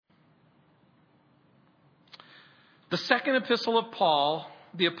The second epistle of Paul,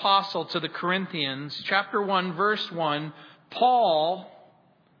 the apostle to the Corinthians, chapter 1, verse 1, Paul,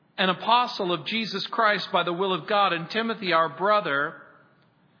 an apostle of Jesus Christ by the will of God, and Timothy, our brother,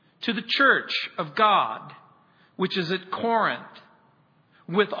 to the church of God, which is at Corinth,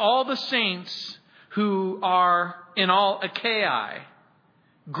 with all the saints who are in all Achaia,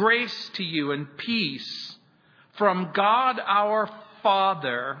 grace to you and peace from God our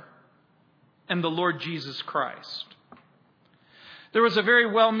Father and the Lord Jesus Christ. There was a very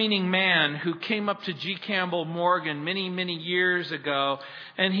well-meaning man who came up to G. Campbell Morgan many, many years ago,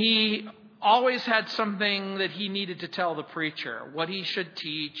 and he always had something that he needed to tell the preacher, what he should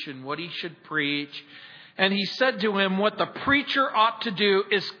teach and what he should preach. And he said to him, what the preacher ought to do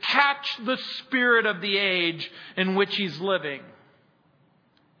is catch the spirit of the age in which he's living.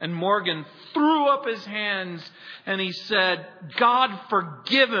 And Morgan threw up his hands and he said, God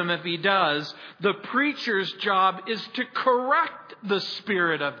forgive him if he does. The preacher's job is to correct the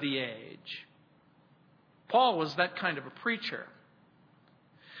spirit of the age. Paul was that kind of a preacher.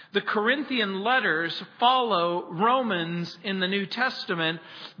 The Corinthian letters follow Romans in the New Testament,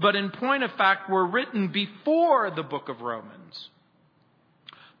 but in point of fact were written before the book of Romans.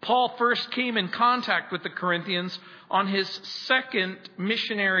 Paul first came in contact with the Corinthians on his second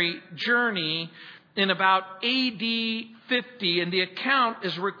missionary journey in about AD 50, and the account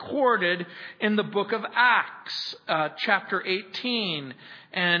is recorded in the book of Acts, chapter 18.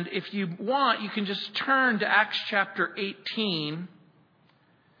 And if you want, you can just turn to Acts chapter 18.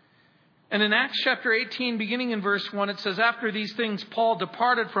 And in Acts chapter 18, beginning in verse 1, it says, after these things, Paul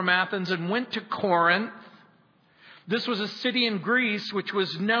departed from Athens and went to Corinth. This was a city in Greece which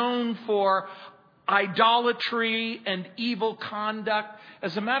was known for idolatry and evil conduct.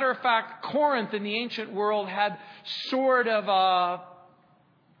 As a matter of fact, Corinth in the ancient world had sort of a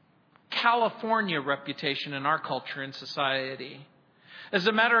California reputation in our culture and society. As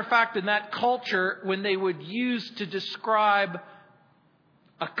a matter of fact, in that culture, when they would use to describe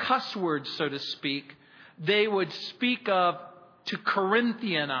a cuss word, so to speak, they would speak of to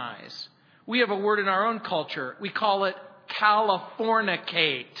Corinthianize. We have a word in our own culture. We call it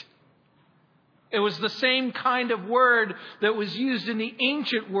Californicate. It was the same kind of word that was used in the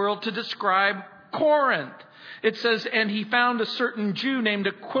ancient world to describe Corinth. It says, and he found a certain Jew named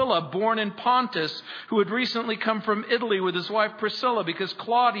Aquila, born in Pontus, who had recently come from Italy with his wife Priscilla, because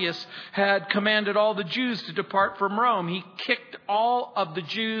Claudius had commanded all the Jews to depart from Rome. He kicked all of the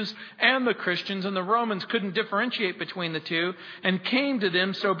Jews and the Christians, and the Romans couldn't differentiate between the two, and came to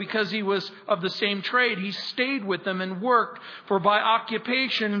them. So because he was of the same trade, he stayed with them and worked, for by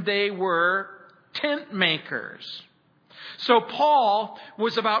occupation they were tent makers. So Paul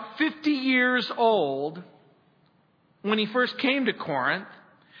was about 50 years old when he first came to Corinth.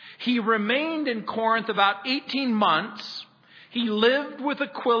 He remained in Corinth about 18 months. He lived with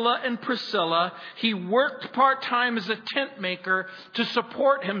Aquila and Priscilla. He worked part-time as a tent maker to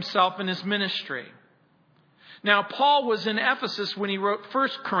support himself in his ministry. Now, Paul was in Ephesus when he wrote 1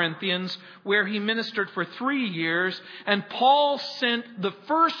 Corinthians, where he ministered for 3 years. And Paul sent the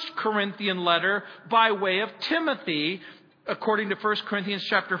 1 Corinthian letter by way of Timothy, according to 1 Corinthians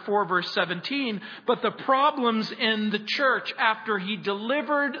chapter 4, verse 17. But the problems in the church after he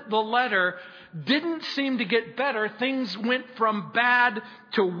delivered the letter didn't seem to get better. Things went from bad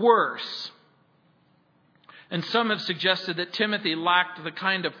to worse. And some have suggested that Timothy lacked the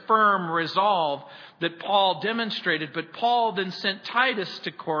kind of firm resolve that Paul demonstrated. But Paul then sent Titus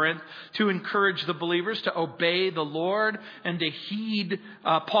to Corinth to encourage the believers to obey the Lord and to heed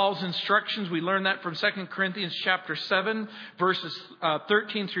Paul's instructions. We learn that from 2 Corinthians chapter 7, verses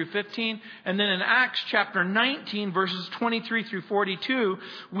 13 through 15. And then in Acts chapter 19, verses 23 through 42,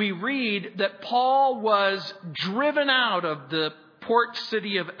 we read that Paul was driven out of the port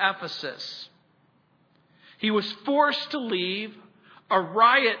city of Ephesus. He was forced to leave. A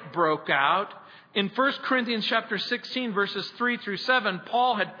riot broke out. In 1 Corinthians chapter 16, verses 3 through 7,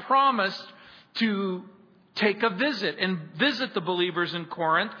 Paul had promised to take a visit and visit the believers in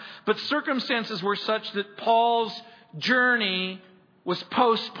Corinth. But circumstances were such that Paul's journey was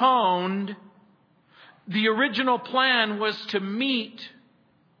postponed. The original plan was to meet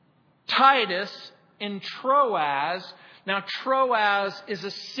Titus in Troas. Now, Troas is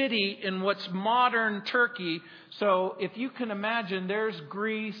a city in what's modern Turkey. So if you can imagine, there's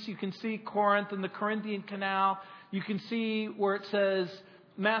Greece. You can see Corinth and the Corinthian Canal. You can see where it says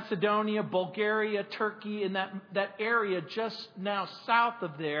Macedonia, Bulgaria, Turkey, in that area just now south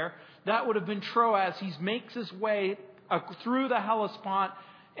of there. That would have been Troas. He makes his way through the Hellespont,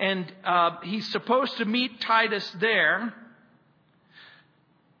 and he's supposed to meet Titus there.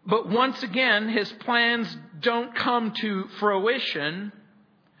 But once again, his plans don't come to fruition.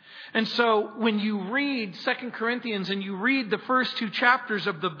 And so when you read 2 Corinthians and you read the first 2 chapters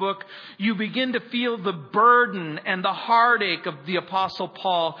of the book, you begin to feel the burden and the heartache of the Apostle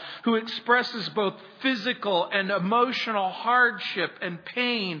Paul, who expresses both physical and emotional hardship and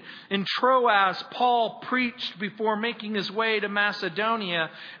pain. In Troas, Paul preached before making his way to Macedonia,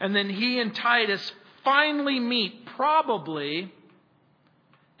 and then he and Titus finally meet, probably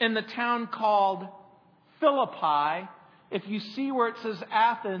in the town called Philippi. If you see where it says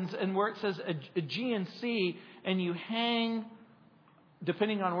Athens and where it says Aegean Sea, and you hang,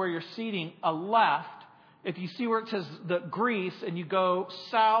 depending on where you're seating, a left. If you see where it says the Greece and you go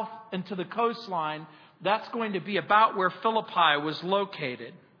south into the coastline, that's going to be about where Philippi was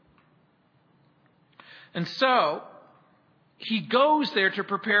located. And so he goes there to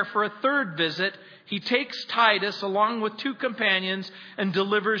prepare for a third visit. He takes Titus along with 2 companions and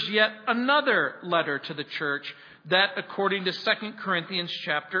delivers yet another letter to the church. That according to 2 Corinthians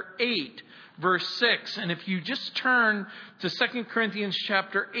chapter 8, verse 6. And if you just turn to 2 Corinthians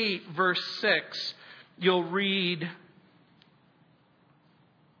chapter 8, verse 6, you'll read,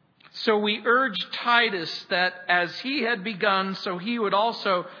 "So we urge Titus that as he had begun, so he would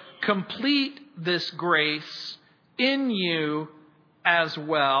also complete this grace in you as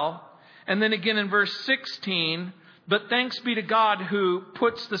well." And then again in verse 16, "But thanks be to God who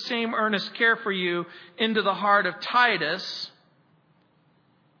puts the same earnest care for you into the heart of Titus."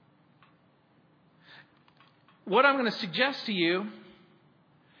 What I'm going to suggest to you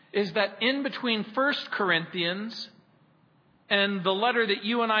is that in between 1 Corinthians and the letter that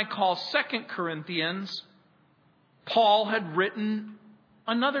you and I call 2 Corinthians, Paul had written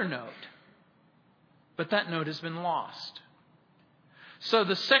another note. But that note has been lost. So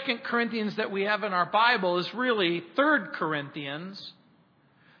the 2 Corinthians that we have in our Bible is really 3 Corinthians.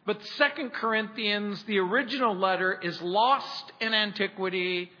 But 2 Corinthians, the original letter, is lost in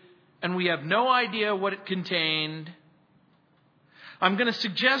antiquity, and we have no idea what it contained. I'm going to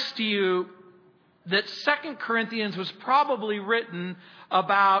suggest to you that 2 Corinthians was probably written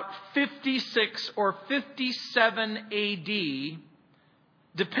about 56 or 57 AD,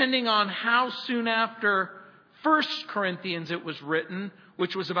 depending on how soon after 1 Corinthians it was written,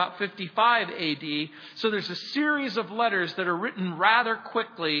 which was about 55 AD. So there's a series of letters that are written rather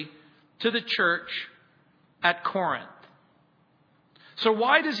quickly to the church at Corinth. So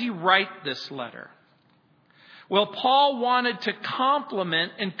why does he write this letter? Well, Paul wanted to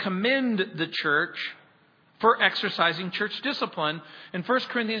compliment and commend the church for exercising church discipline. In 1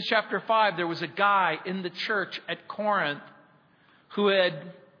 Corinthians chapter 5, there was a guy in the church at Corinth who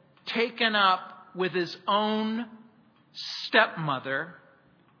had taken up with his own stepmother,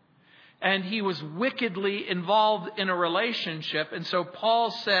 and he was wickedly involved in a relationship. And so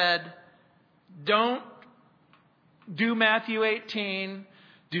Paul said, don't do Matthew 18,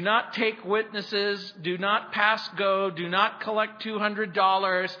 do not take witnesses, do not pass go, do not collect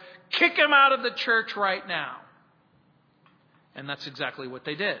 $200, kick him out of the church right now. And that's exactly what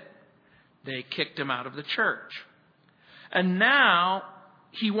they did. They kicked him out of the church. And now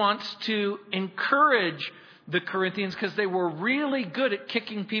he wants to encourage the Corinthians, because they were really good at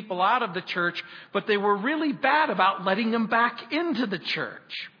kicking people out of the church, but they were really bad about letting them back into the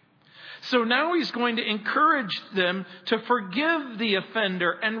church. So now he's going to encourage them to forgive the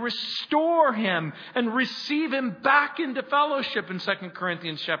offender and restore him and receive him back into fellowship in 2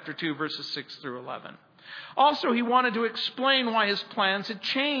 Corinthians chapter 2, verses 6 through 11. Also, he wanted to explain why his plans had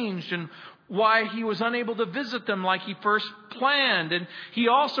changed and why he was unable to visit them like he first planned. And he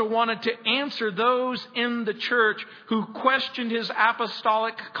also wanted to answer those in the church who questioned his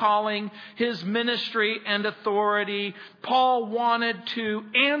apostolic calling, his ministry and authority. Paul wanted to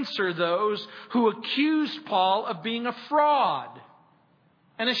answer those who accused Paul of being a fraud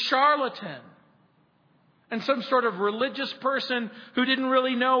and a charlatan and some sort of religious person who didn't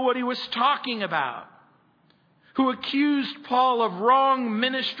really know what he was talking about, who accused Paul of wrong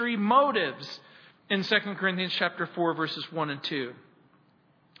ministry motives in 2 Corinthians chapter 4, verses 1 and 2.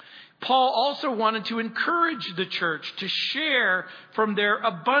 Paul also wanted to encourage the church to share from their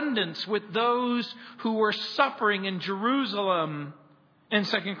abundance with those who were suffering in Jerusalem in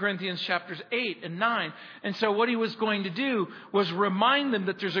 2 Corinthians chapters 8 and 9. And so what he was going to do was remind them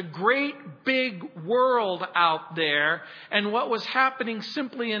that there's a great big world out there, and what was happening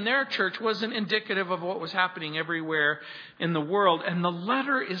simply in their church wasn't indicative of what was happening everywhere in the world. And the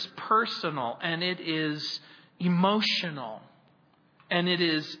letter is personal, and it is emotional, and it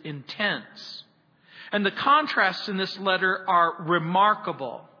is intense. And the contrasts in this letter are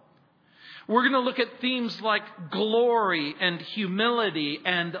remarkable. We're going to look at themes like glory and humility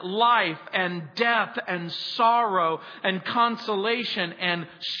and life and death and sorrow and consolation and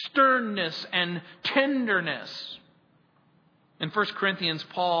sternness and tenderness. In 1 Corinthians,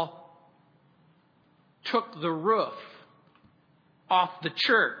 Paul took the roof off the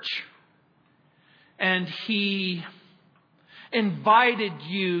church and he invited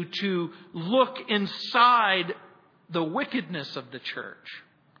you to look inside the wickedness of the church.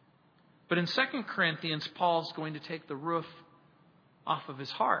 But in 2 Corinthians, Paul's going to take the roof off of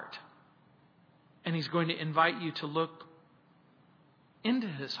his heart. And he's going to invite you to look into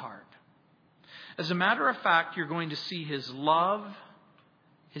his heart. As a matter of fact, you're going to see his love,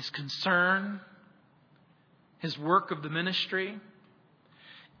 his concern, his work of the ministry.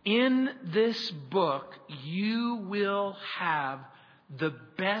 In this book, you will have the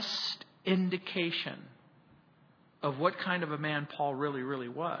best indication of what kind of a man Paul really, really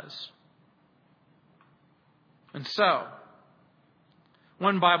was. And so,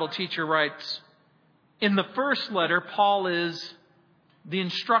 one Bible teacher writes, in the first letter, Paul is the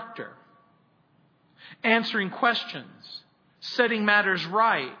instructor, answering questions, setting matters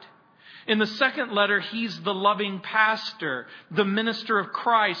right. In the second letter, he's the loving pastor, the minister of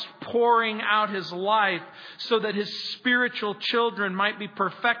Christ, pouring out his life so that his spiritual children might be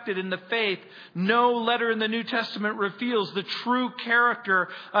perfected in the faith. No letter in the New Testament reveals the true character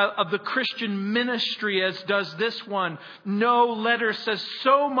of the Christian ministry as does this one. No letter says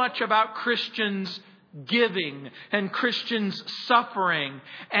so much about Christians giving and Christians suffering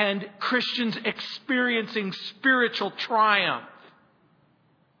and Christians experiencing spiritual triumph.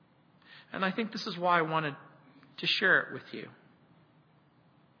 And I think this is why I wanted to share it with you.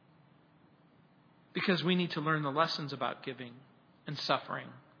 Because we need to learn the lessons about giving and suffering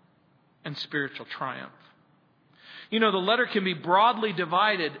and spiritual triumph. You know, the letter can be broadly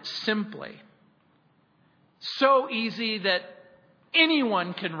divided simply. So easy that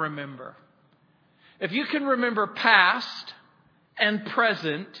anyone can remember. If you can remember past and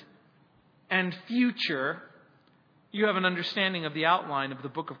present and future, you have an understanding of the outline of the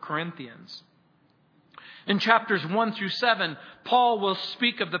book of Corinthians. In chapters 1 through 7, Paul will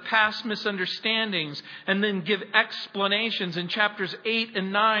speak of the past misunderstandings and then give explanations. In chapters 8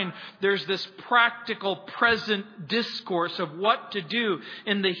 and 9, there's this practical present discourse of what to do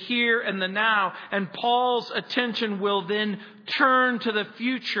in the here and the now. And Paul's attention will then turn to the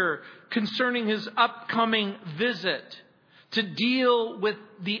future concerning his upcoming visit to deal with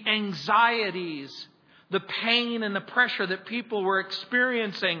the anxieties, the pain and the pressure that people were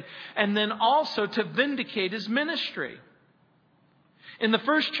experiencing, and then also to vindicate his ministry. In the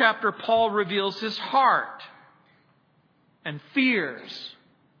first chapter, Paul reveals his heart and fears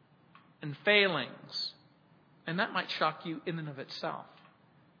and failings. And that might shock you in and of itself,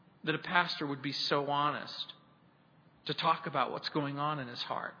 that a pastor would be so honest to talk about what's going on in his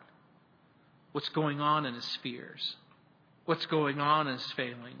heart, what's going on in his fears, what's going on in his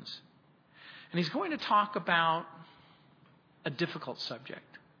failings. And he's going to talk about a difficult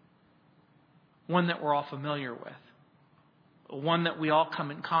subject, one that we're all familiar with, one that we all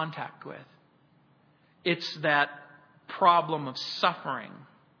come in contact with. It's that problem of suffering.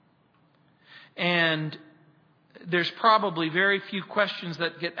 And there's probably very few questions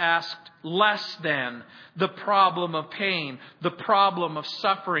that get asked less than the problem of pain, the problem of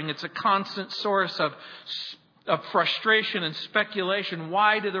suffering. It's a constant source of frustration and speculation.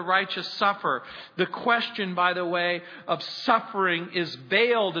 Why do the righteous suffer? The question, by the way, of suffering is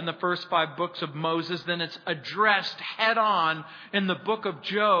veiled in the first 5 books of Moses. Then it's addressed head on in the book of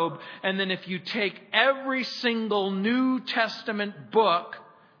Job. And then if you take every single New Testament book,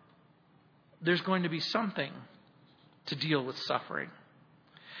 there's going to be something to deal with suffering.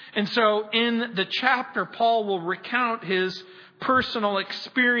 And so in the chapter, Paul will recount his personal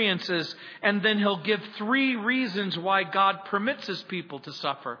experiences, and then he'll give 3 reasons why God permits his people to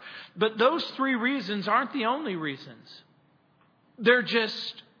suffer. But those 3 reasons aren't the only reasons. They're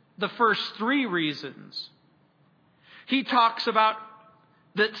just the first 3 reasons. He talks about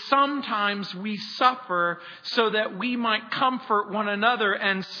that sometimes we suffer so that we might comfort one another,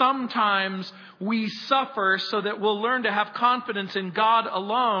 and sometimes we suffer so that we'll learn to have confidence in God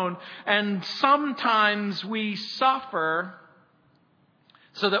alone, and sometimes we suffer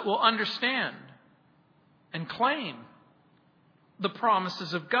so that we'll understand and claim the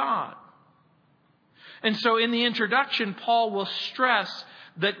promises of God. And so in the introduction, Paul will stress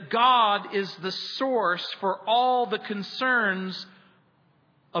that God is the source for all the concerns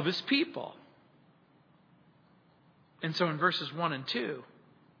of his people. And so in verses 1 and 2,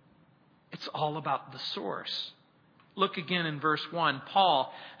 it's all about the source Look again in verse 1.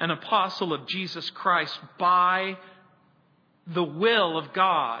 Paul, an apostle of Jesus Christ by the will of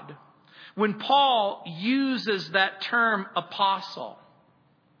God. When Paul uses that term apostle,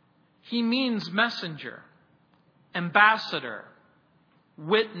 he means messenger, ambassador,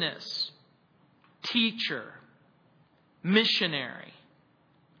 witness, teacher, missionary,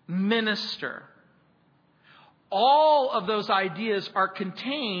 minister. All of those ideas are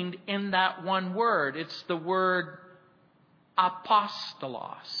contained in that one word. It's the word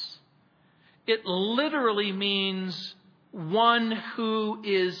apostolos. It literally means one who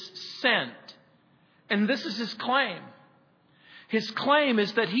is sent. And this is his claim. His claim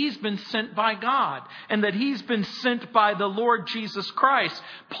is that he's been sent by God and that he's been sent by the Lord Jesus Christ.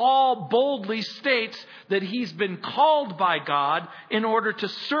 Paul boldly states that he's been called by God in order to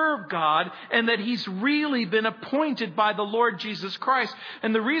serve God and that he's really been appointed by the Lord Jesus Christ.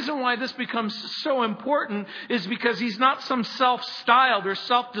 And the reason why this becomes so important is because he's not some self-styled or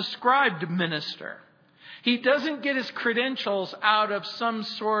self-described minister. He doesn't get his credentials out of some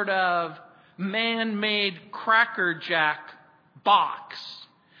sort of man-made crackerjack box.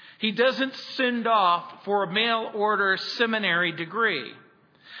 He doesn't send off for a mail order seminary degree.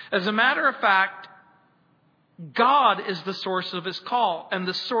 As a matter of fact, God is the source of his call and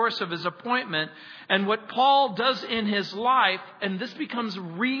the source of his appointment. And what Paul does in his life, and this becomes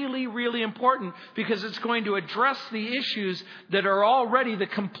really, really important because it's going to address the issues that are already the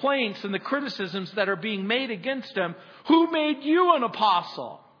complaints and the criticisms that are being made against him. Who made you an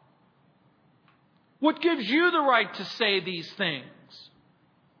apostle? What gives you the right to say these things?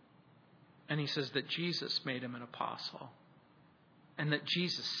 And he says that Jesus made him an apostle and that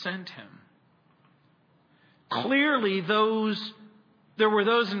Jesus sent him. Clearly, there were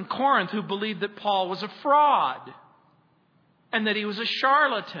those in Corinth who believed that Paul was a fraud and that he was a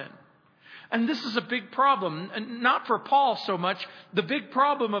charlatan. And this is a big problem, and not for Paul so much. The big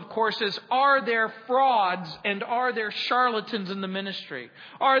problem, of course, is are there frauds and are there charlatans in the ministry?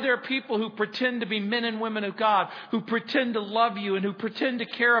 Are there people who pretend to be men and women of God, who pretend to love you and who pretend to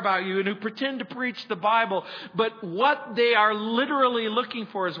care about you and who pretend to preach the Bible, but what they are literally looking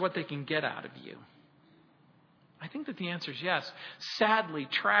for is what they can get out of you? I think that the answer is yes. Sadly,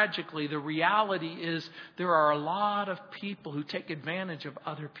 tragically, the reality is there are a lot of people who take advantage of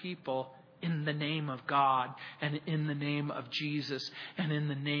other people in the name of God and in the name of Jesus and in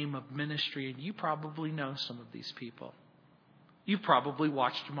the name of ministry. And you probably know some of these people. You probably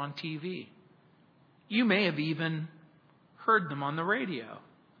watched them on TV. You may have even heard them on the radio.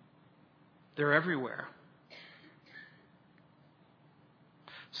 They're everywhere.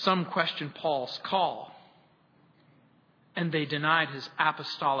 Some questioned Paul's call, and they denied his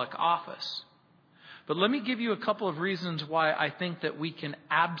apostolic office. But let me give you a couple of reasons why I think that we can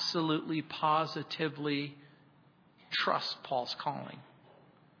absolutely, positively trust Paul's calling.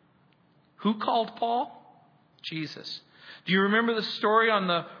 Who called Paul? Jesus. Do you remember the story on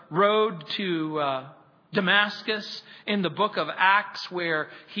the road to Damascus in the book of Acts where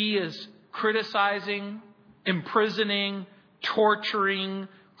he is criticizing, imprisoning, torturing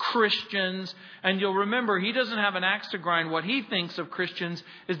Christians? And you'll remember, he doesn't have an axe to grind. What he thinks of Christians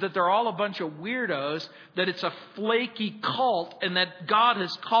is that they're all a bunch of weirdos, that it's a flaky cult, and that God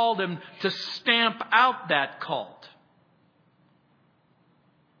has called him to stamp out that cult.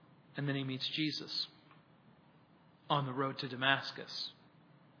 And then he meets Jesus on the road to Damascus.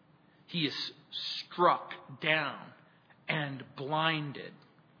 He is struck down and blinded.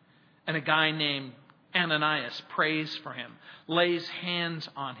 And a guy named Ananias prays for him, lays hands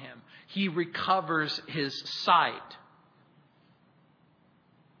on him. He recovers his sight.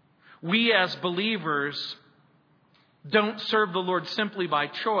 We as believers don't serve the Lord simply by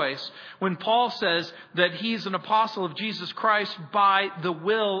choice. When Paul says that he's an apostle of Jesus Christ by the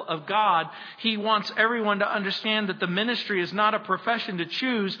will of God, he wants everyone to understand that the ministry is not a profession to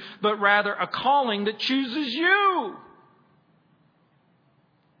choose, but rather a calling that chooses you.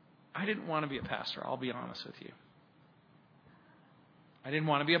 I didn't want to be a pastor, I'll be honest with you. I didn't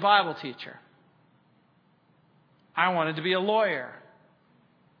want to be a Bible teacher. I wanted to be a lawyer.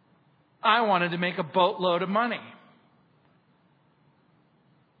 I wanted to make a boatload of money.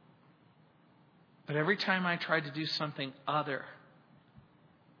 But every time I tried to do something other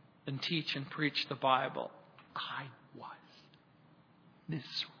than teach and preach the Bible, I was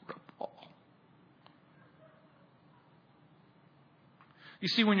miserable. You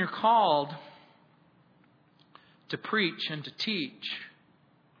see, when you're called to preach and to teach,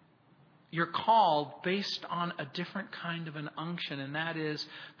 you're called based on a different kind of an unction, and that is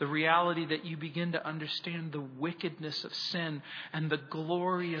the reality that you begin to understand the wickedness of sin and the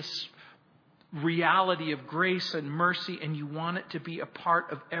glorious reality of grace and mercy, and you want it to be a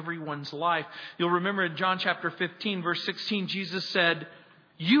part of everyone's life. You'll remember in John chapter 15, verse 16, Jesus said,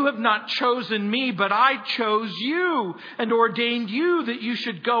 "You have not chosen me, but I chose you and ordained you that you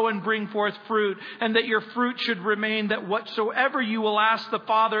should go and bring forth fruit, and that your fruit should remain, that whatsoever you will ask the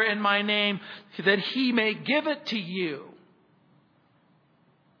Father in my name, that he may give it to you."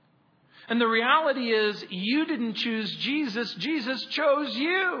 And the reality is, you didn't choose Jesus. Jesus chose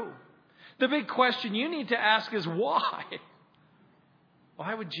you. The big question you need to ask is why?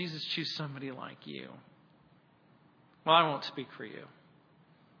 Why would Jesus choose somebody like you? Well, I won't speak for you.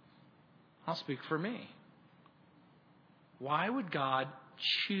 I'll speak for me. Why would God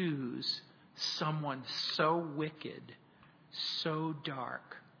choose someone so wicked, so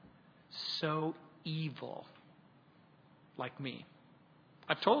dark, so evil like me?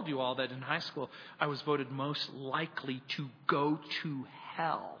 I've told you all that in high school I was voted most likely to go to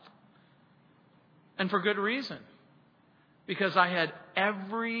hell. And for good reason. Because I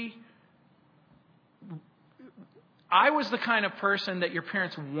was the kind of person that your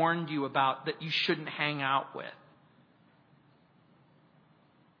parents warned you about that you shouldn't hang out with.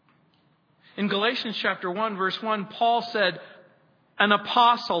 In Galatians chapter 1, verse 1, Paul said, "An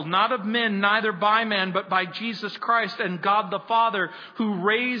apostle, not of men, neither by man, but by Jesus Christ and God the Father, who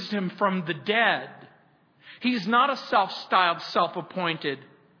raised him from the dead." He's not a self-styled, self-appointed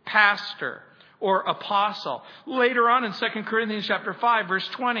pastor or apostle. Later on in 2 Corinthian chapter 5, verse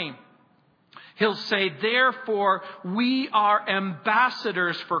 20, he'll say, "Therefore, we are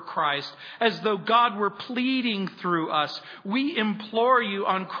ambassadors for Christ, as though God were pleading through us. We implore you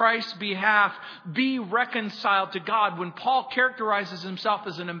on Christ's behalf, be reconciled to God." When Paul characterizes himself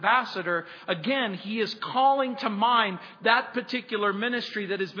as an ambassador, again, he is calling to mind that particular ministry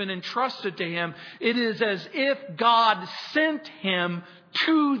that has been entrusted to him. It is as if God sent him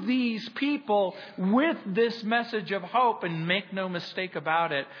to these people with this message of hope. And make no mistake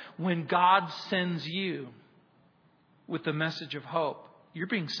about it, when God sends you with the message of hope, you're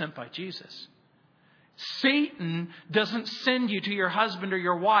being sent by Jesus. Satan doesn't send you to your husband or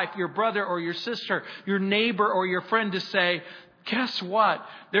your wife, your brother or your sister, your neighbor or your friend to say, "Guess what?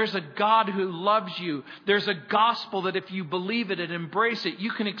 There's a God who loves you. There's a gospel that if you believe it and embrace it,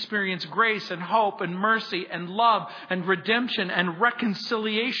 you can experience grace and hope and mercy and love and redemption and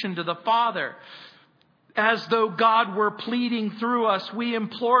reconciliation to the Father. As though God were pleading through us, we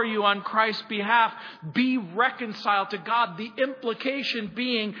implore you on Christ's behalf, be reconciled to God." The implication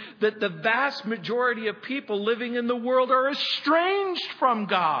being that the vast majority of people living in the world are estranged from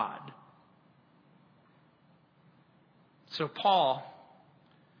God. So Paul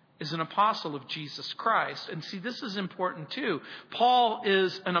is an apostle of Jesus Christ. And see, this is important too. Paul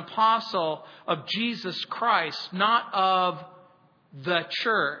is an apostle of Jesus Christ, not of the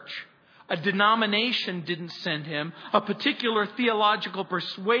church. A denomination didn't send him. A particular theological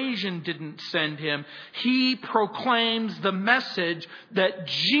persuasion didn't send him. He proclaims the message that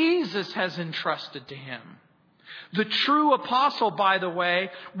Jesus has entrusted to him. The true apostle, by the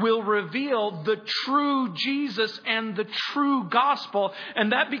way, will reveal the true Jesus and the true gospel.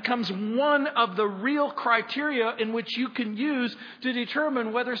 And that becomes one of the real criteria in which you can use to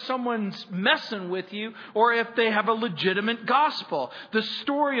determine whether someone's messing with you or if they have a legitimate gospel. The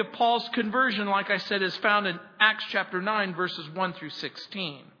story of Paul's conversion, like I said, is found in Acts chapter 9, verses 1 through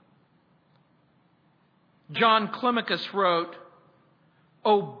 16. John Climacus wrote,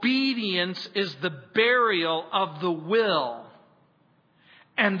 "Obedience is the burial of the will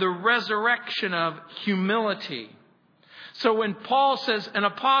and the resurrection of humility." So when Paul says an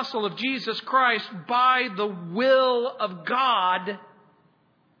apostle of Jesus Christ by the will of God,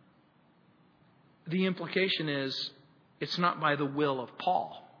 the implication is it's not by the will of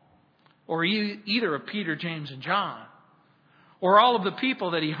Paul or either of Peter, James, and John or all of the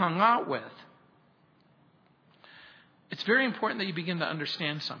people that he hung out with. It's very important that you begin to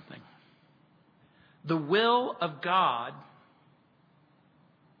understand something. The will of God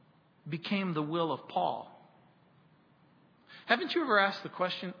became the will of Paul. Haven't you ever asked the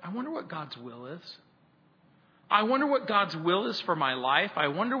question, I wonder what God's will is? I wonder what God's will is for my life. I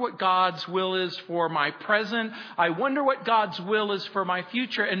wonder what God's will is for my present. I wonder what God's will is for my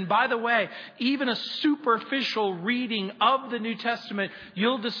future. And by the way, even a superficial reading of the New Testament,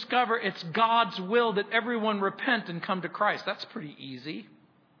 you'll discover it's God's will that everyone repent and come to Christ. That's pretty easy.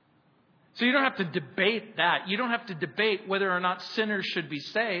 So you don't have to debate that. You don't have to debate whether or not sinners should be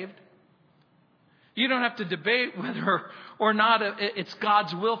saved. You don't have to debate whether or not it's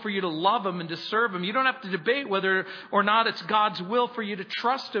God's will for you to love Him and to serve Him. You don't have to debate whether or not it's God's will for you to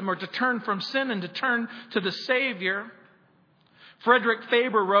trust Him or to turn from sin and to turn to the Savior. Frederick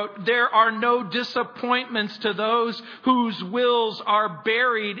Faber wrote, "There are no disappointments to those whose wills are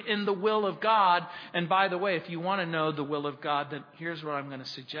buried in the will of God." And by the way, if you want to know the will of God, then here's what I'm going to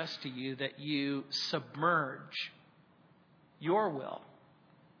suggest to you, that you submerge your will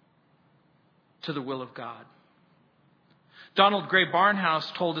to the will of God. Donald Gray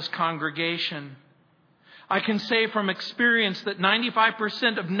Barnhouse told his congregation, "I can say from experience that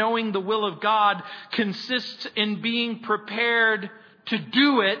 95% of knowing the will of God consists in being prepared to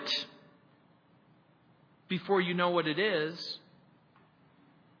do it before you know what it is."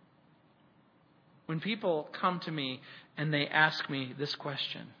 When people come to me and they ask me this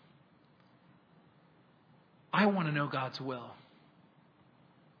question, "I want to know God's will,"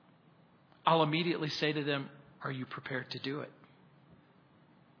 I'll immediately say to them, "Are you prepared to do it?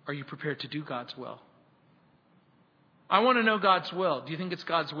 Are you prepared to do God's will?" I want to know God's will. Do you think it's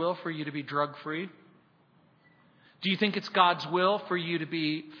God's will for you to be drug-free? Do you think it's God's will for you to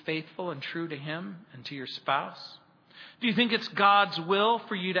be faithful and true to Him and to your spouse? Do you think it's God's will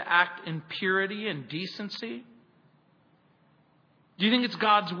for you to act in purity and decency? Do you think it's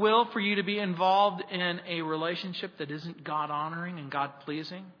God's will for you to be involved in a relationship that isn't God-honoring and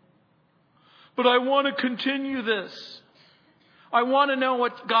God-pleasing? But I want to continue this. I want to know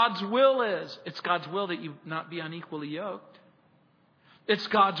what God's will is. It's God's will that you not be unequally yoked. It's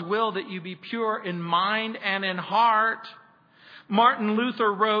God's will that you be pure in mind and in heart. Martin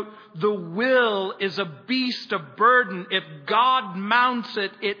Luther wrote, "The will is a beast of burden. If God mounts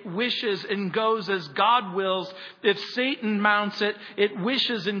it, it wishes and goes as God wills. If Satan mounts it, it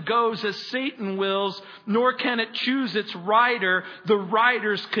wishes and goes as Satan wills. Nor can it choose its rider. The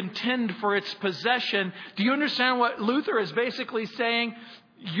riders contend for its possession." Do you understand what Luther is basically saying?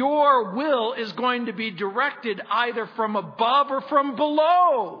 Your will is going to be directed either from above or from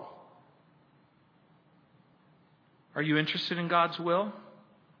below. Are you interested in God's will?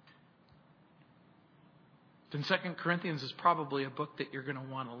 Then 2 Corinthians is probably a book that you're going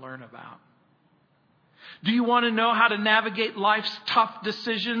to want to learn about. Do you want to know how to navigate life's tough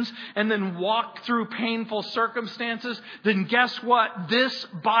decisions and then walk through painful circumstances? Then guess what? This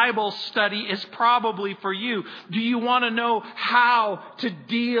Bible study is probably for you. Do you want to know how to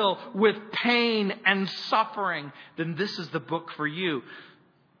deal with pain and suffering? Then this is the book for you.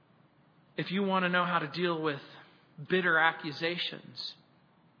 If you want to know how to deal with bitter accusations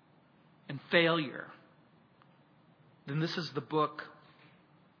and failure, then this is the book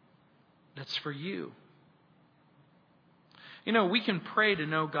that's for you. You know, we can pray to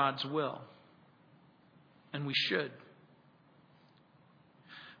know God's will, and we should.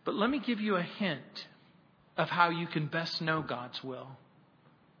 But let me give you a hint of how you can best know God's will.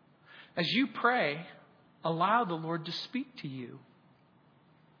 As you pray, allow the Lord to speak to you.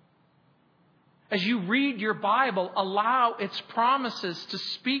 As you read your Bible, allow its promises to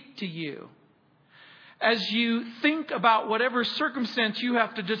speak to you. As you think about whatever circumstance you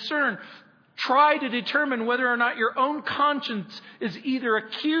have to discern, try to determine whether or not your own conscience is either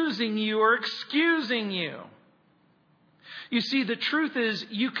accusing you or excusing you. You see, the truth is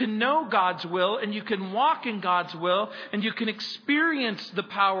you can know God's will and you can walk in God's will and you can experience the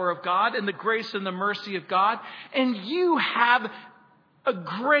power of God and the grace and the mercy of God, and you have a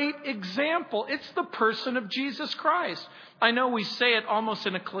great example. It's the person of Jesus Christ. I know we say it almost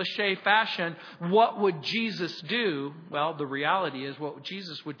in a cliche fashion. What would Jesus do? Well, the reality is what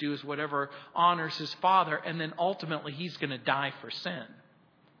Jesus would do is whatever honors His Father, and then ultimately He's going to die for sin.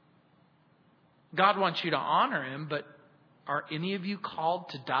 God wants you to honor Him, but are any of you called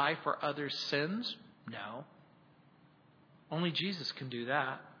to die for others' sins? No. Only Jesus can do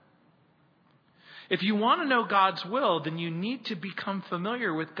that. If you want to know God's will, then you need to become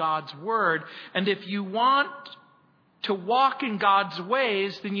familiar with God's Word. And if you want to walk in God's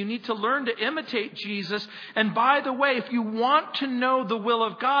ways, then you need to learn to imitate Jesus. And by the way, if you want to know the will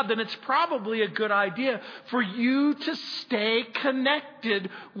of God, then it's probably a good idea for you to stay connected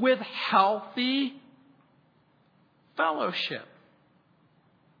with healthy fellowship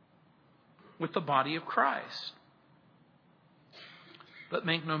with the body of Christ. But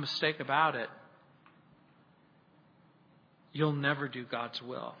make no mistake about it, you'll never do God's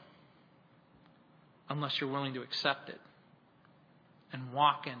will unless you're willing to accept it and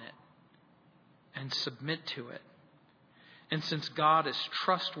walk in it and submit to it. And since God is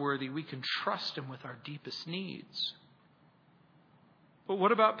trustworthy, we can trust Him with our deepest needs. But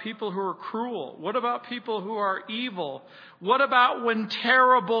what about people who are cruel? What about people who are evil? What about when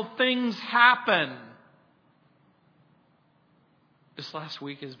terrible things happen? This last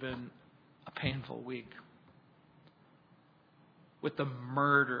week has been a painful week, with the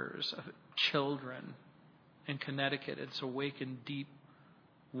murders of children in Connecticut. It's awakened deep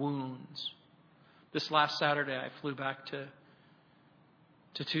wounds. This last Saturday, I flew back to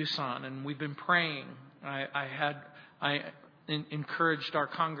Tucson, and we've been praying. I encouraged our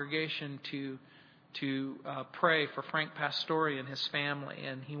congregation to pray for Frank Pastore and his family,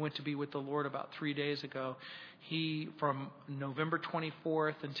 and he went to be with the Lord about 3 days ago. He, from November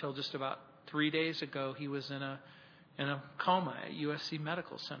 24th until just about 3 days ago, he was in a coma at USC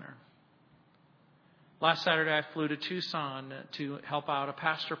Medical Center. Last Saturday, I flew to Tucson to help out a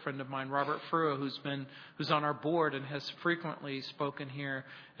pastor friend of mine, Robert Furrow, who's on our board and has frequently spoken here.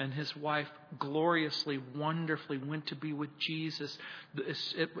 And his wife gloriously, wonderfully went to be with Jesus.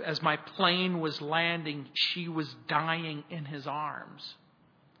 As my plane was landing, she was dying in his arms.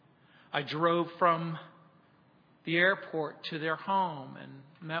 I drove from the airport to their home and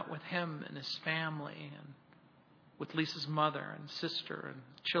met with him and his family and with Lisa's mother and sister and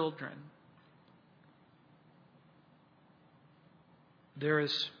children. There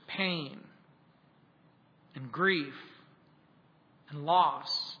is pain and grief and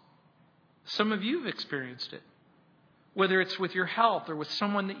loss. Some of you have experienced it, whether it's with your health or with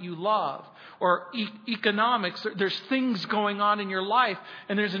someone that you love or economics. There's things going on in your life,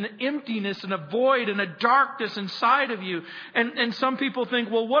 and there's an emptiness and a void and a darkness inside of you. And some people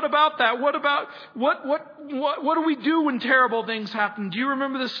think, well, what about that? What do we do when terrible things happen? Do you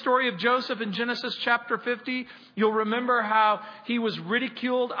remember the story of Joseph in Genesis chapter 50? You'll remember how he was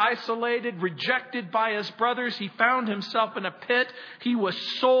ridiculed, isolated, rejected by his brothers. He found himself in a pit. He was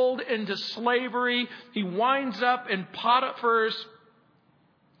sold into slavery. He winds up in Potiphar's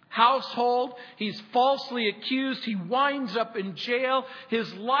household. He's falsely accused. He winds up in jail.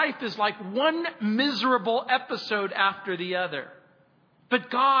 His life is like one miserable episode after the other. But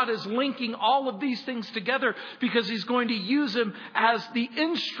God is linking all of these things together because He's going to use him as the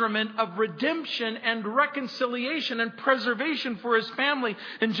instrument of redemption and reconciliation and preservation for His family.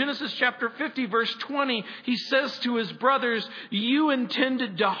 In Genesis chapter 50, verse 20, He says to His brothers, "You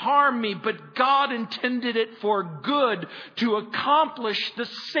intended to harm me, but God intended it for good to accomplish the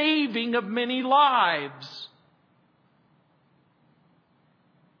saving of many lives."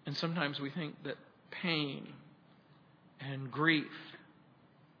 And sometimes we think that pain and grief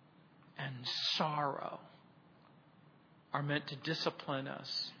and sorrow are meant to discipline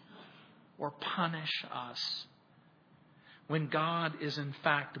us or punish us, when God is in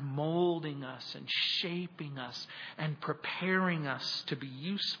fact molding us and shaping us and preparing us to be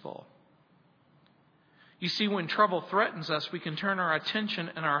useful. You see, when trouble threatens us, we can turn our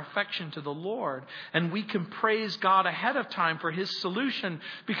attention and our affection to the Lord, and we can praise God ahead of time for His solution,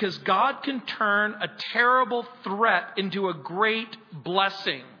 because God can turn a terrible threat into a great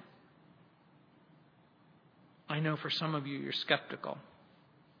blessing. I know for some of you, you're skeptical.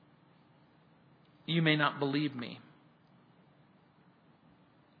 You may not believe me.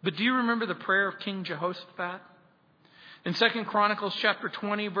 But do you remember the prayer of King Jehoshaphat? In 2 Chronicles chapter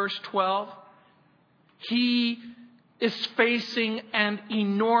 20, verse 12, he is facing an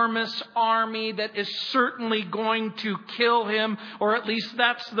enormous army that is certainly going to kill him, or at least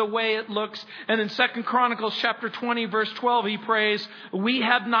that's the way it looks. And in 2 Chronicles chapter 20, verse 12, he prays, "We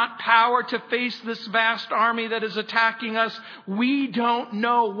have not power to face this vast army that is attacking us. We don't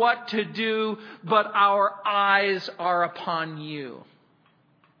know what to do, but our eyes are upon you."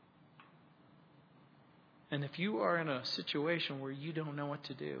 And if you are in a situation where you don't know what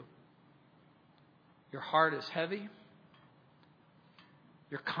to do, your heart is heavy,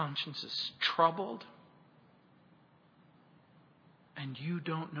 your conscience is troubled, and you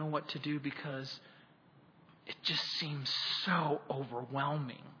don't know what to do because it just seems so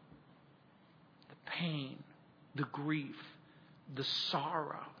overwhelming. The pain, the grief, the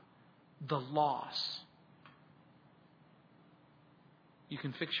sorrow, the loss. You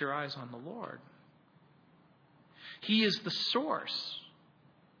can fix your eyes on the Lord. He is the source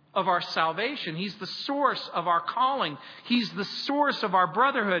of our salvation. He's the source of our calling. He's the source of our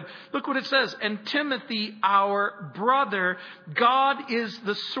brotherhood. Look what it says. "And Timothy, our brother." God is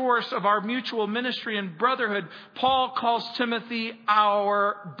the source of our mutual ministry and brotherhood. Paul calls Timothy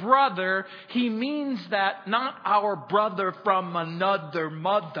our brother. He means that not our brother from another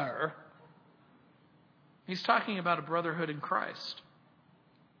mother. He's talking about a brotherhood in Christ.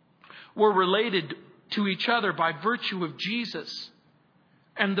 We're related to each other by virtue of Jesus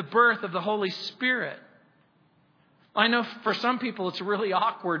and the birth of the Holy Spirit. I know for some people it's really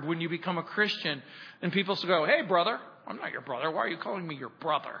awkward when you become a Christian and people go, "Hey, brother." "I'm not your brother. Why are you calling me your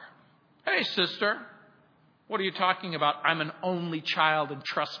brother?" "Hey, sister." "What are you talking about?" "I'm an only child, and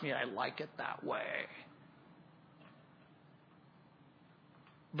trust me, I like it that way."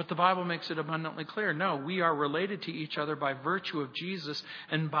 But the Bible makes it abundantly clear. No, we are related to each other by virtue of Jesus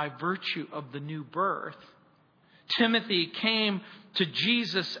and by virtue of the new birth. Timothy came to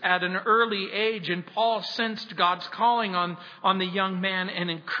Jesus at an early age, and Paul sensed God's calling on the young man and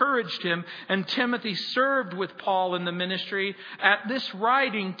encouraged him. And Timothy served with Paul in the ministry. At this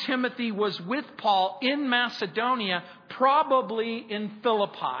writing, Timothy was with Paul in Macedonia, probably in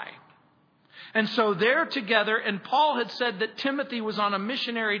Philippi. And so they're together, and Paul had said that Timothy was on a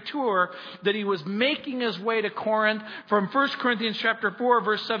missionary tour, that he was making his way to Corinth from 1 Corinthians chapter 4,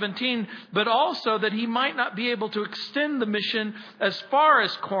 verse 17, but also that he might not be able to extend the mission as far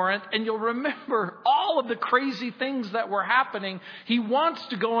as Corinth. And you'll remember all of the crazy things that were happening. He wants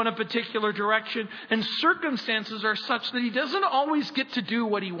to go in a particular direction, and circumstances are such that he doesn't always get to do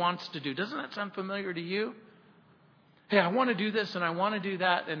what he wants to do. Doesn't that sound familiar to you? Hey, I want to do this and I want to do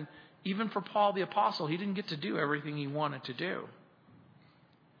that. And even for Paul the Apostle, he didn't get to do everything he wanted to do.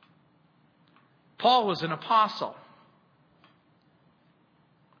 Paul was an apostle,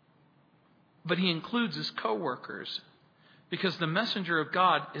 but he includes his co-workers, because the messenger of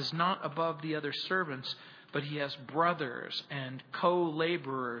God is not above the other servants, but he has brothers and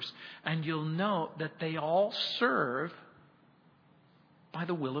co-laborers. And you'll note that they all serve by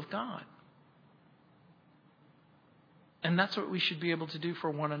the will of God. And that's what we should be able to do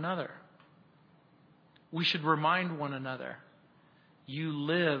for one another. We should remind one another. You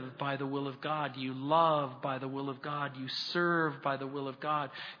live by the will of God. You love by the will of God. You serve by the will of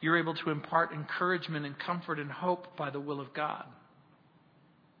God. You're able to impart encouragement and comfort and hope by the will of God.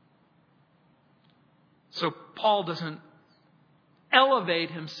 So Paul doesn't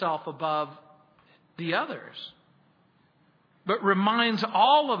elevate himself above the others, but reminds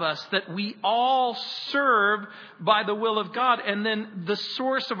all of us that we all serve by the will of God. And then the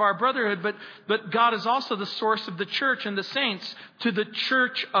source of our brotherhood, but God is also the source of the church and the saints, to the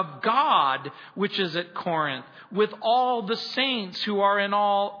church of God, which is at Corinth, with all the saints who are in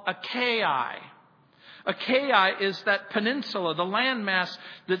all Achaia. Achaia is that peninsula, the landmass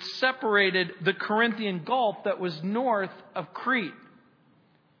that separated the Corinthian Gulf that was north of Crete.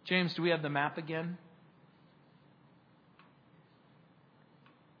 James, do we have the map again?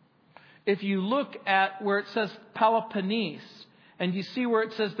 If you look at where it says Peloponnese, and you see where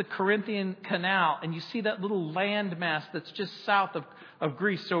it says the Corinthian Canal, and you see that little landmass that's just south of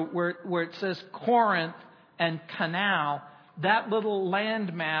Greece, so where it says Corinth and Canal, that little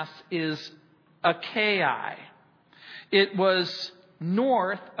landmass is Achaia. It was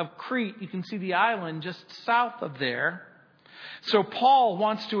north of Crete. You can see the island just south of there. So Paul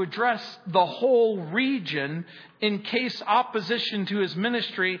wants to address the whole region in case opposition to his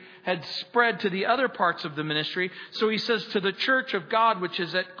ministry had spread to the other parts of the ministry. So he says, to the church of God, which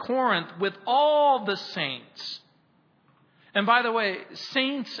is at Corinth, with all the saints. And by the way,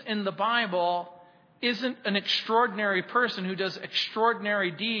 saints in the Bible isn't an extraordinary person who does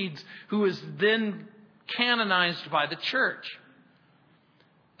extraordinary deeds who is then canonized by the church.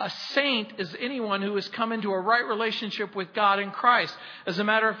 A saint is anyone who has come into a right relationship with God in Christ. As a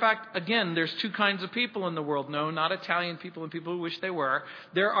matter of fact, again, there's two kinds of people in the world. No, not Italian people and people who wish they were.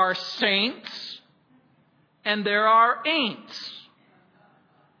 There are saints and there are ain'ts.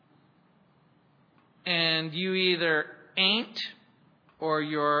 And you either ain't or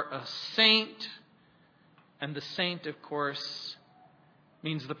you're a saint. And the saint, of course,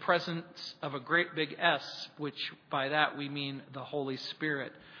 means the presence of a great big S, which by that we mean the Holy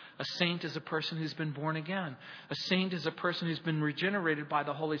Spirit. A saint is a person who's been born again. A saint is a person who's been regenerated by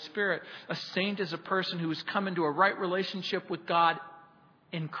the Holy Spirit. A saint is a person who has come into a right relationship with God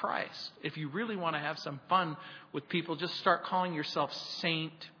in Christ. If you really want to have some fun with people, just start calling yourself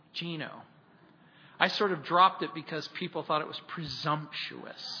Saint Gino. I sort of dropped it because people thought it was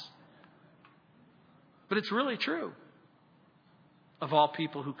presumptuous. But it's really true of all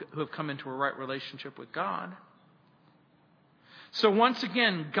people who have come into a right relationship with God. So once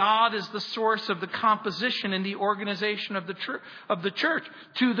again, God is the source of the composition and the organization of the church.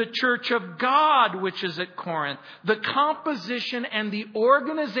 To the church of God, which is at Corinth. The composition and the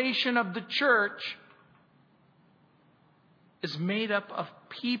organization of the church is made up of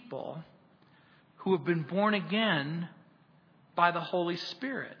people who have been born again by the Holy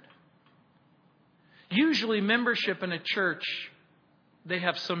Spirit. Usually membership in a church, they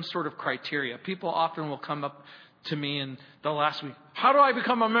have some sort of criteria. People often will come up to me and they'll ask me, how do I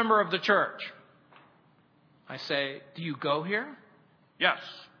become a member of the church? I say, do you go here? Yes.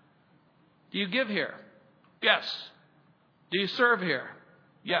 Do you give here? Yes. Do you serve here?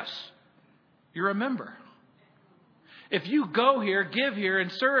 Yes. You're a member. If you go here, give here,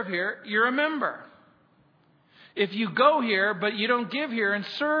 and serve here, you're a member. If you go here, but you don't give here and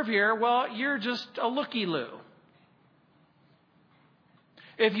serve here, well, you're just a looky-loo.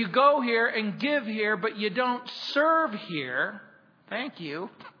 If you go here and give here, but you don't serve here, thank you.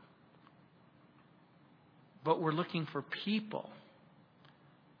 But we're looking for people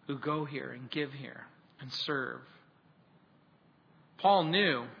who go here and give here and serve. Paul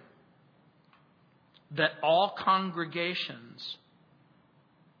knew that all congregations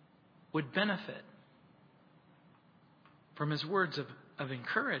would benefit from his words of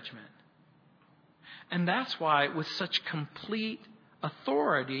encouragement. And that's why, with such complete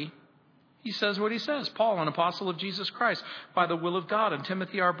authority, he says what he says. Paul, an apostle of Jesus Christ, by the will of God, and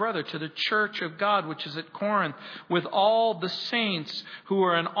Timothy, our brother, to the church of God, which is at Corinth, with all the saints who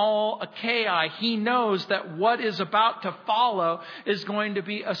are in all Achaia. He knows that what is about to follow is going to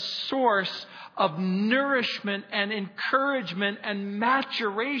be a source of nourishment and encouragement and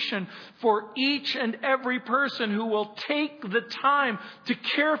maturation for each and every person who will take the time to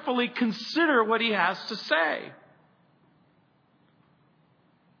carefully consider what he has to say.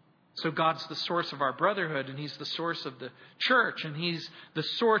 So God's the source of our brotherhood, and He's the source of the church, and He's the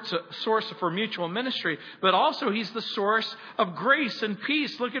source for mutual ministry, but also He's the source of grace and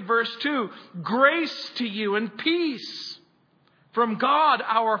peace. Look at verse 2. Grace to you and peace from God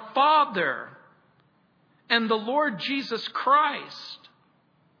our Father and the Lord Jesus Christ.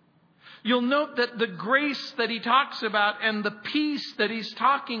 You'll note that the grace that he talks about and the peace that he's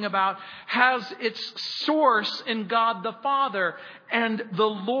talking about has its source in God the Father and the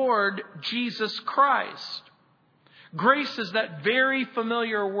Lord Jesus Christ. Grace is that very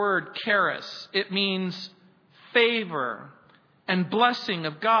familiar word, charis. It means favor and blessing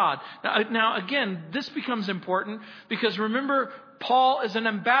of God. Now again, this becomes important because remember, Paul is an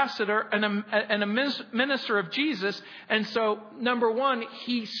ambassador and a minister of Jesus. And so, number one,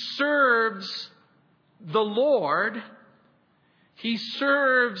 he serves the Lord. He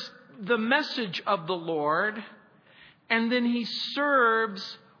serves the message of the Lord. And then he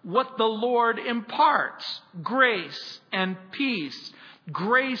serves what the Lord imparts, grace and peace.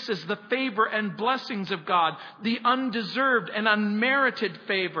 Grace is the favor and blessings of God, the undeserved and unmerited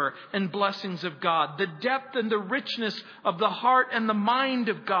favor and blessings of God, the depth and the richness of the heart and the mind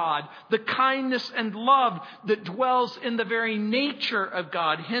of God, the kindness and love that dwells in the very nature of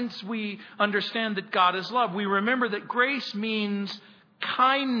God. Hence, we understand that God is love. We remember that grace means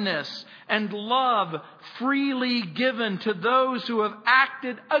kindness and love freely given to those who have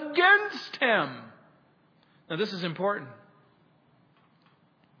acted against Him. Now, this is important.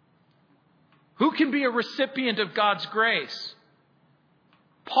 Who can be a recipient of God's grace?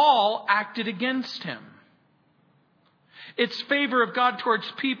 Paul acted against him. It's favor of God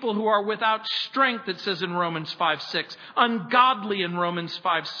towards people who are without strength, it says in Romans 5:6. Ungodly in Romans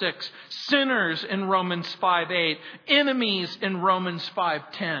 5:6. Sinners in Romans 5:8. Enemies in Romans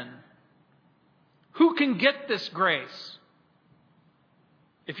 5:10. Who can get this grace?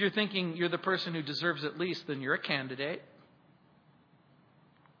 If you're thinking you're the person who deserves it least, then you're a candidate.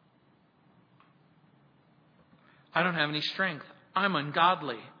 I don't have any strength. I'm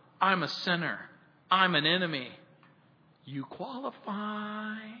ungodly. I'm a sinner. I'm an enemy. You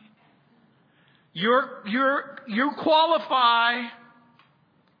qualify. You qualify.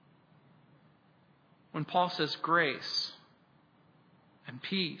 When Paul says grace and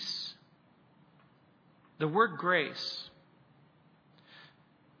peace, the word grace,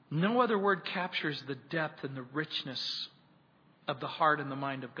 no other word captures the depth and the richness of the heart and the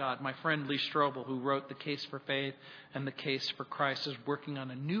mind of God. My friend Lee Strobel, who wrote The Case for Faith and The Case for Christ, is working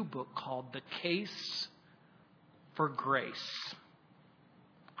on a new book called The Case for Grace.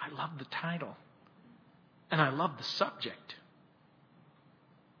 I love the title. And I love the subject.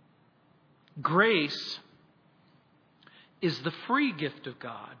 Grace is the free gift of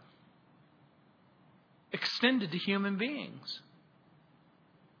God extended to human beings.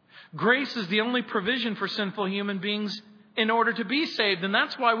 Grace is the only provision for sinful human beings in order to be saved. And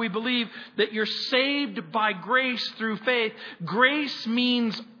that's why we believe that you're saved by grace through faith. Grace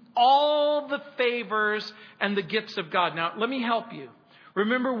means all the favors and the gifts of God. Now, let me help you.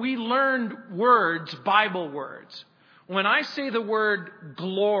 Remember, we learned words, Bible words. When I say the word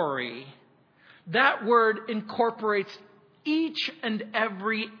glory, that word incorporates each and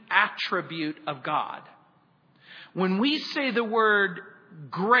every attribute of God. When we say the word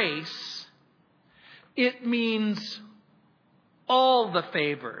grace, it means all the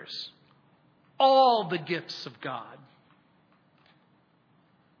favors, all the gifts of God,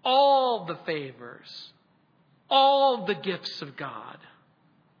 all the favors, all the gifts of God.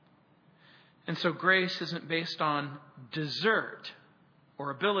 And so grace isn't based on desert or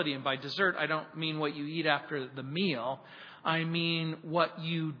ability. And by dessert, I don't mean what you eat after the meal. I mean what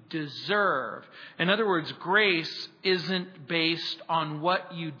you deserve. In other words, grace isn't based on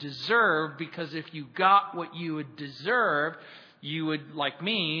what you deserve, because if you got what you would deserve, you would, like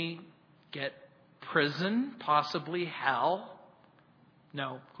me, get prison, possibly hell.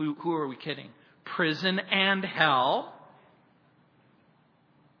 No, who are we kidding? Prison and hell.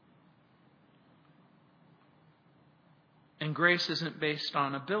 And grace isn't based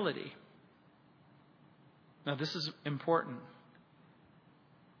on ability. Now, this is important.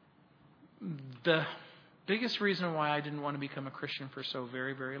 The biggest reason why I didn't want to become a Christian for so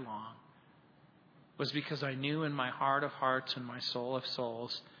very, very long was because I knew in my heart of hearts and my soul of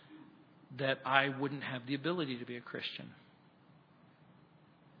souls that I wouldn't have the ability to be a Christian.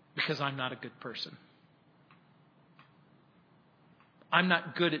 Because I'm not a good person. I'm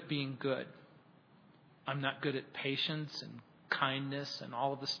not good at being good. I'm not good at patience and kindness and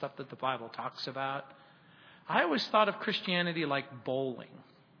all of the stuff that the Bible talks about. I always thought of Christianity like bowling.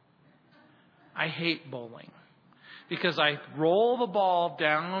 I hate bowling because I roll the ball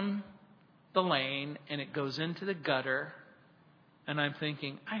down the lane and it goes into the gutter, and I'm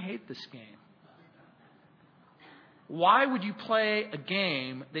thinking, I hate this game. Why would you play a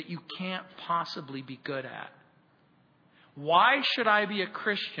game that you can't possibly be good at? Why should I be a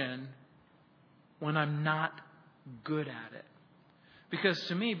Christian when I'm not good at it? Because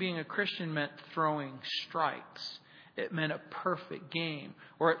to me, being a Christian meant throwing strikes. It meant a perfect game.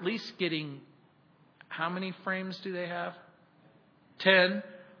 Or at least getting, how many frames do they have? 10.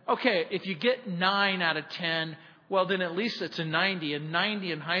 Okay, if you get 9 out of 10, well then at least it's a 90. And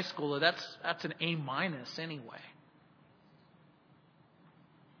 90 in high school, that's an A- anyway.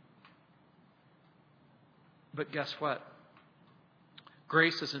 But guess what?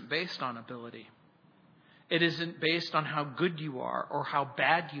 Grace isn't based on ability. It isn't based on how good you are, or how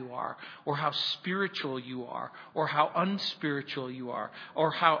bad you are, or how spiritual you are, or how unspiritual you are,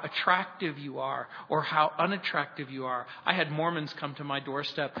 or how attractive you are, or how unattractive you are. I had Mormons come to my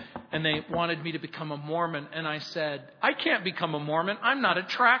doorstep and they wanted me to become a Mormon. And I said, I can't become a Mormon. I'm not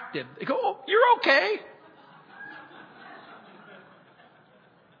attractive. They go, oh, you're okay.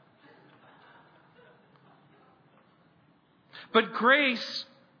 But grace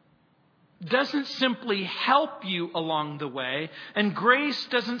doesn't simply help you along the way, and grace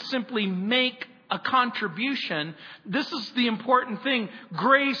doesn't simply make a contribution. This is the important thing.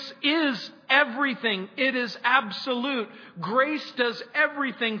 Grace is everything. It is absolute. Grace does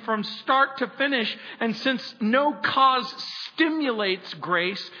everything from start to finish. And since no cause stimulates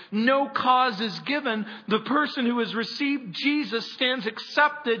grace, no cause is given, the person who has received Jesus stands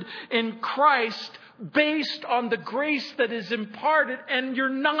accepted in Christ based on the grace that is imparted, and you're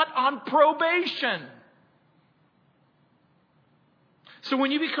not on probation. So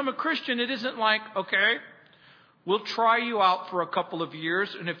when you become a Christian, it isn't like, okay, we'll try you out for a couple of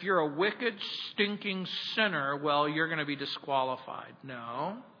years, and if you're a wicked, stinking sinner, well, you're going to be disqualified.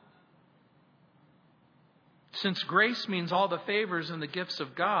 No. Since grace means all the favors and the gifts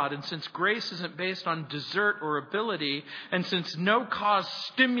of God, and since grace isn't based on desert or ability, and since no cause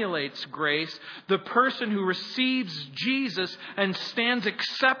stimulates grace, the person who receives Jesus and stands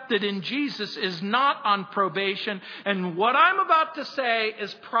accepted in Jesus is not on probation. And what I'm about to say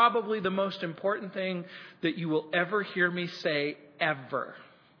is probably the most important thing that you will ever hear me say, ever.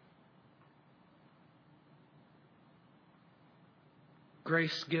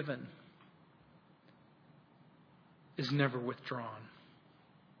 Grace given is never withdrawn.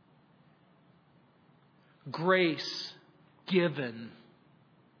 Grace given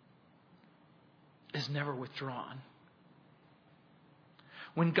is never withdrawn.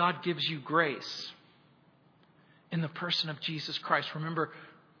 When God gives you grace in the person of Jesus Christ, remember,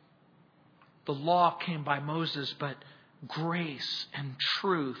 the law came by Moses, but grace and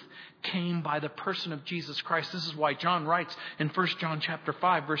truth came by the person of Jesus Christ. This is why John writes in 1 John chapter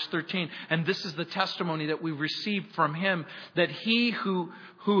 5, verse 13, and this is the testimony that we received from him, that he who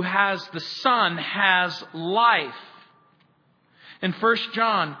has the Son has life. In 1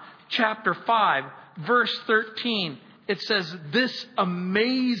 John chapter 5, verse 13, it says this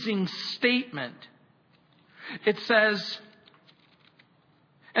amazing statement. It says,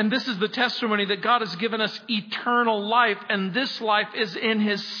 and this is the testimony that God has given us eternal life, and this life is in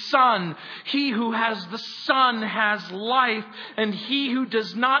His Son. He who has the Son has life, and he who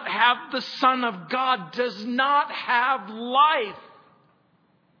does not have the Son of God does not have life.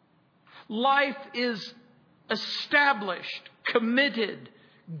 Life is established, committed,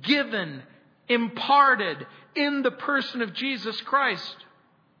 given, imparted in the person of Jesus Christ.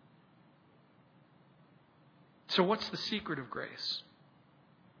 So what's the secret of grace?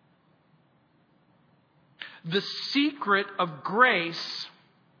 The secret of grace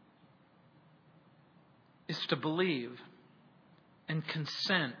is to believe and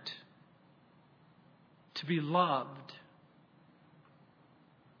consent to be loved,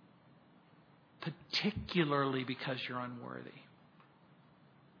 particularly because you're unworthy.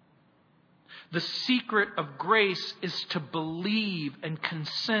 The secret of grace is to believe and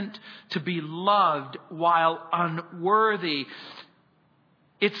consent to be loved while unworthy.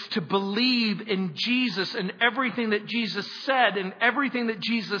 It's to believe in Jesus and everything that Jesus said and everything that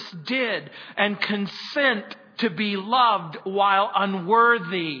Jesus did, and consent to be loved while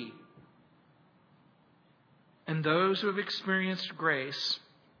unworthy. And those who have experienced grace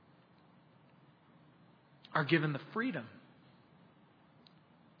are given the freedom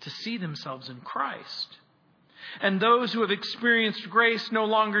to see themselves in Christ. And those who have experienced grace no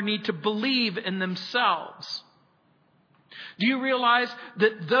longer need to believe in themselves. Do you realize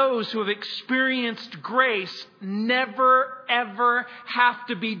that those who have experienced grace never, ever have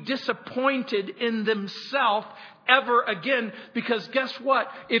to be disappointed in themselves ever again? Because guess what?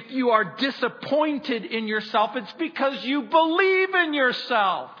 If you are disappointed in yourself, it's because you believe in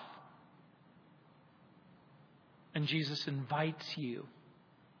yourself. And Jesus invites you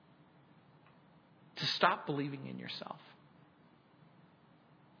to stop believing in yourself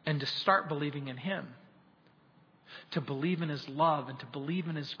and to start believing in Him. To believe in His love and to believe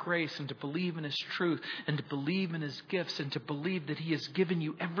in His grace and to believe in His truth and to believe in His gifts and to believe that He has given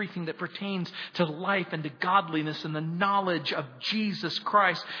you everything that pertains to life and to godliness and the knowledge of Jesus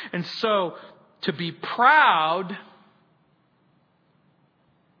Christ. And so to be proud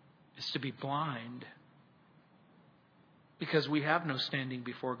is to be blind, because we have no standing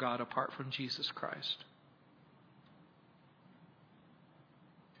before God apart from Jesus Christ.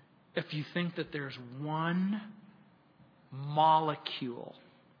 If you think that there's one molecule,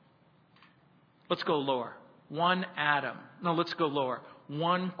 let's go lower. One atom. No, let's go lower.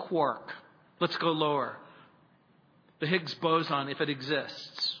 One quark. Let's go lower. The Higgs boson, if it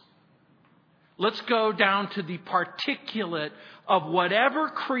exists. Let's go down to the particulate of whatever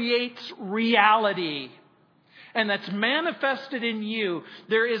creates reality. And that's manifested in you.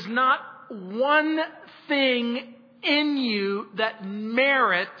 There is not one thing in you that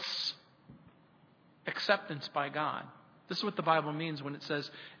merits acceptance by God. This is what the Bible means when it says,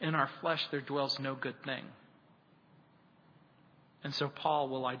 in our flesh there dwells no good thing. And so Paul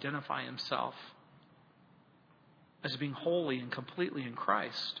will identify himself as being holy and completely in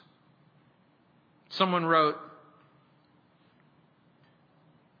Christ. Someone wrote,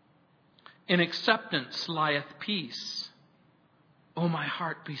 in acceptance lieth peace. O my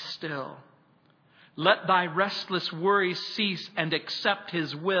heart, be still. Let thy restless worries cease and accept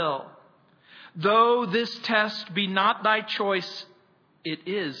His will. Though this test be not thy choice, it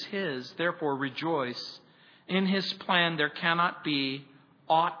is His. Therefore rejoice. In His plan there cannot be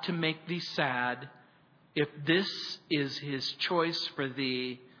aught to make thee sad. If this is His choice for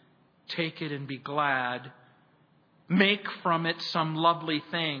thee, take it and be glad. Make from it some lovely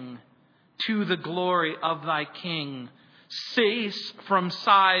thing, to the glory of thy King. Cease from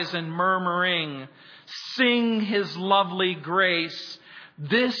sighs and murmuring. Sing His lovely grace.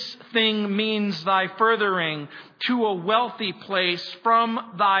 This thing means thy furthering to a wealthy place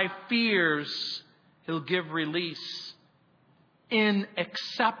from thy fears. He'll give release. In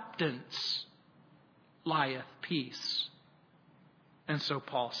acceptance lieth peace. And so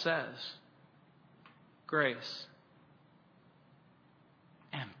Paul says, grace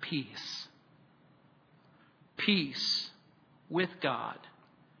and peace. Peace with God.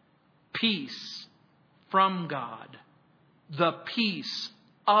 Peace from God. The peace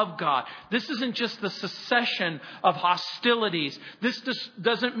of God. This isn't just the cessation of hostilities. This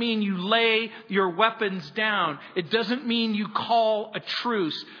doesn't mean you lay your weapons down. It doesn't mean you call a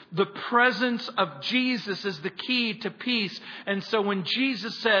truce. The presence of Jesus is the key to peace. And so when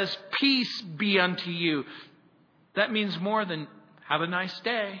Jesus says, peace be unto you, that means more than have a nice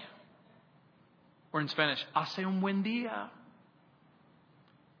day. Or in Spanish, hace un buen día.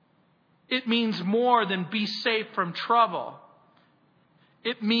 It means more than be safe from trouble.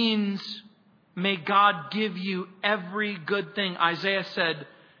 It means may God give you every good thing. Isaiah said,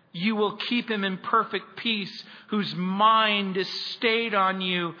 you will keep him in perfect peace, whose mind is stayed on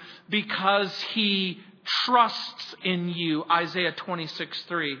you because he trusts in you. Isaiah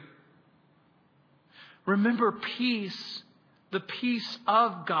 26:3. Remember, peace, the peace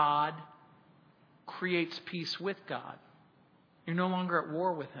of God, creates peace with God. You're no longer at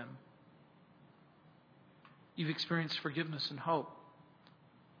war with Him. You've experienced forgiveness and hope,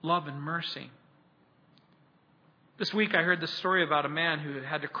 love and mercy. This week I heard the story about a man who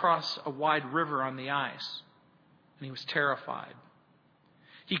had to cross a wide river on the ice. and he was terrified.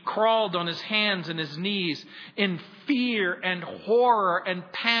 He crawled on his hands and his knees in fear and horror and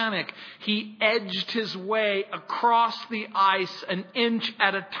panic. He edged his way across the ice an inch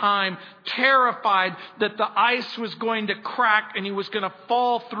at a time, terrified that the ice was going to crack and he was going to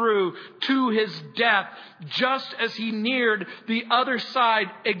fall through to his death. Just as he neared the other side,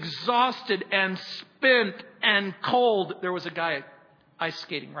 exhausted and spent and cold, there was a guy ice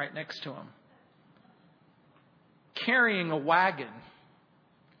skating right next to him, carrying a wagon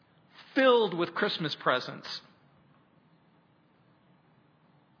filled with Christmas presents.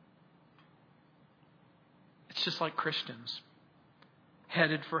 It's just like Christians,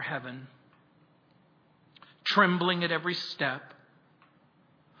 headed for heaven, trembling at every step,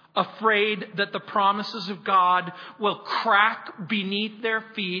 afraid that the promises of God will crack beneath their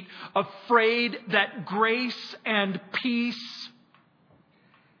feet, afraid that grace and peace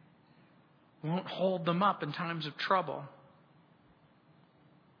won't hold them up in times of trouble.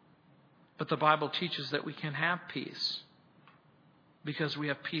 But the Bible teaches that we can have peace because we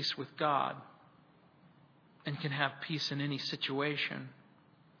have peace with God and can have peace in any situation.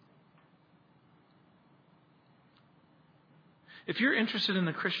 If you're interested in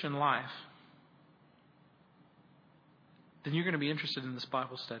the Christian life, then you're going to be interested in this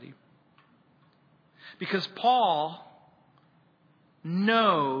Bible study. Because Paul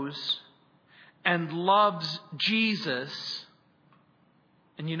knows and loves Jesus.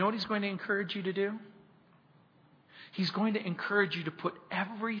 And you know what he's going to encourage you to do? He's going to encourage you to put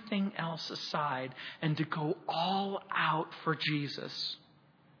everything else aside and to go all out for Jesus.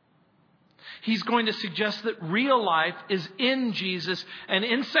 He's going to suggest that real life is in Jesus. And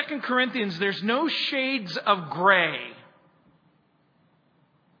in 2 Corinthians, there's no shades of gray.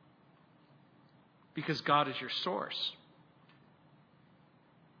 Because God is your source.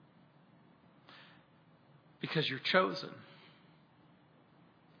 Because you're chosen.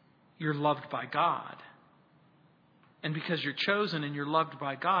 You're loved by God. And because you're chosen and you're loved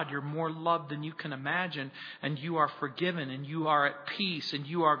by God, you're more loved than you can imagine. And you are forgiven and you are at peace and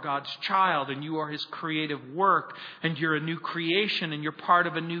you are God's child and you are His creative work. And you're a new creation and you're part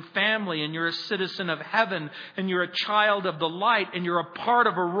of a new family and you're a citizen of heaven and you're a child of the light and you're a part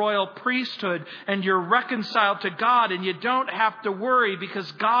of a royal priesthood and you're reconciled to God and you don't have to worry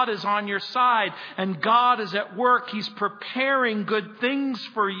because God is on your side and God is at work. He's preparing good things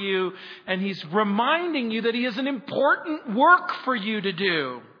for you and He's reminding you that He is an important work for you to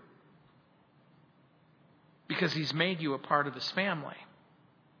do because He's made you a part of His family.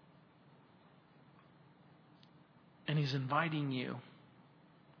 And He's inviting you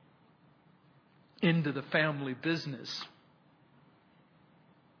into the family business.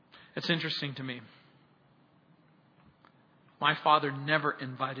 It's interesting to me. My father never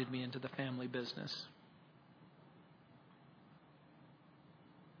invited me into the family business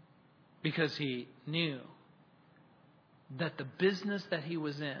because he knew that the business that he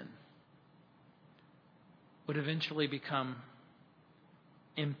was in would eventually become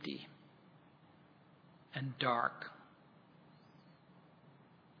empty and dark.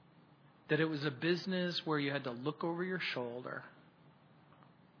 That it was a business where you had to look over your shoulder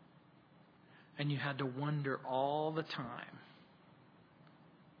and you had to wonder all the time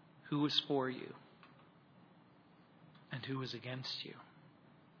who was for you and who was against you.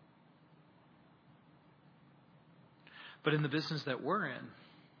 But in the business that we're in,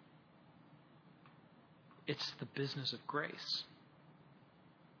 it's the business of grace.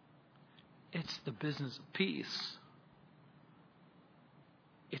 It's the business of peace.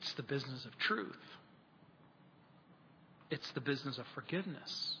 It's the business of truth. It's the business of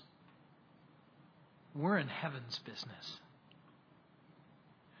forgiveness. We're in heaven's business.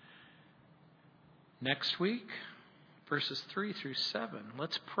 Next week, verses 3 through 7.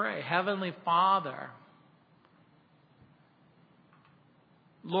 Let's pray. Heavenly Father,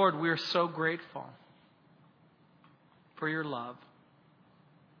 Lord, we are so grateful for your love,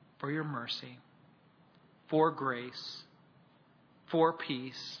 for your mercy, for grace, for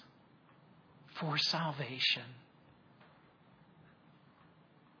peace, for salvation.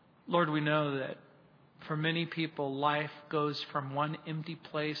 Lord, we know that for many people, life goes from one empty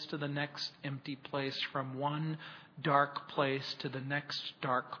place to the next empty place, from one dark place to the next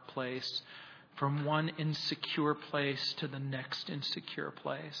dark place, from one insecure place to the next insecure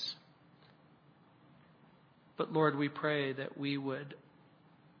place. But Lord, we pray that we would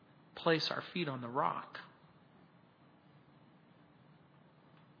place our feet on the rock.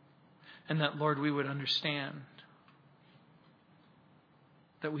 And that, Lord, we would understand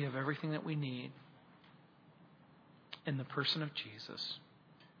that we have everything that we need in the person of Jesus.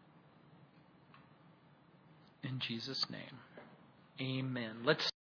 In Jesus' name, amen. Let's